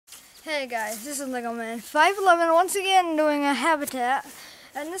Hey guys, this is Lego Man 511 once again doing a habitat,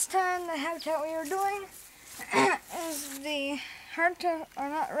 and this time the habitat we are doing is the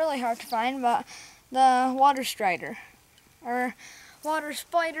not really hard to find, but the water strider, or water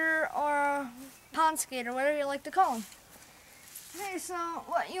spider, or pond skater, whatever you like to call them. Okay, so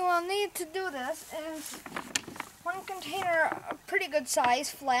what you will need to do this is one container, a pretty good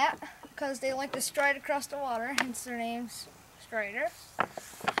size, flat, because they like to stride across the water, hence their name's Strider.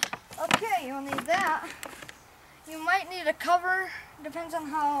 Okay, you'll need that. You might need a cover, depends on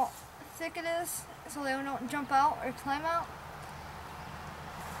how thick it is, so they don't jump out or climb out.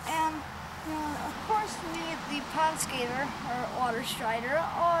 And you'll of course need the pond skater, or water strider,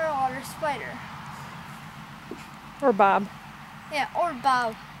 or water spider. Or Bob. Yeah, or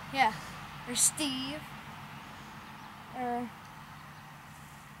Bob. Yeah. Or Steve. Or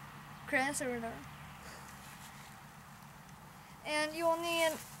Chris, or whatever. And you will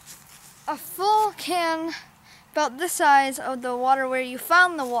need a full can about this size of the water where you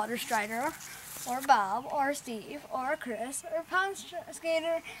found the water strider, or Bob, or Steve, or Chris, or pond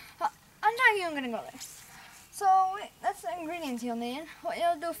skater. I'm not even going to go there. So that's the ingredients you'll need. What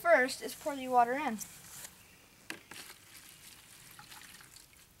you'll do first is pour the water in.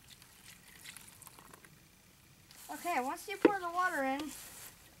 Okay, once you pour the water in,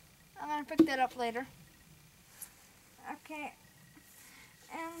 I'm going to pick that up later. Okay.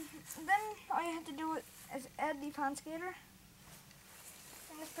 And then all you have to do is add the pond skater,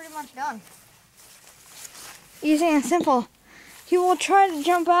 and it's pretty much done. Easy and simple. He will try to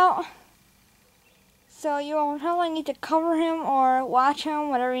jump out, so you will probably need to cover him or watch him,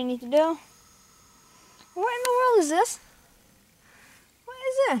 whatever you need to do. What in the world is this? What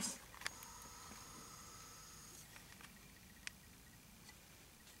is this?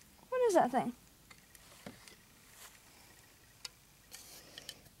 What is that thing?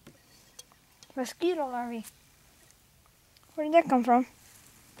 Mosquito larvae. Where did that come from?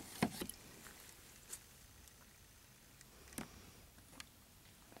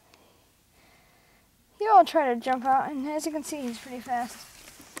 He'll try to jump out, and as you can see, he's pretty fast.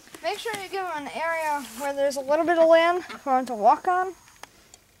 Make sure you give him an area where there's a little bit of land for him to walk on.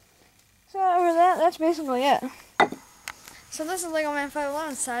 So over that's basically it. So this is Lego Man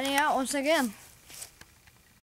 511 signing out once again.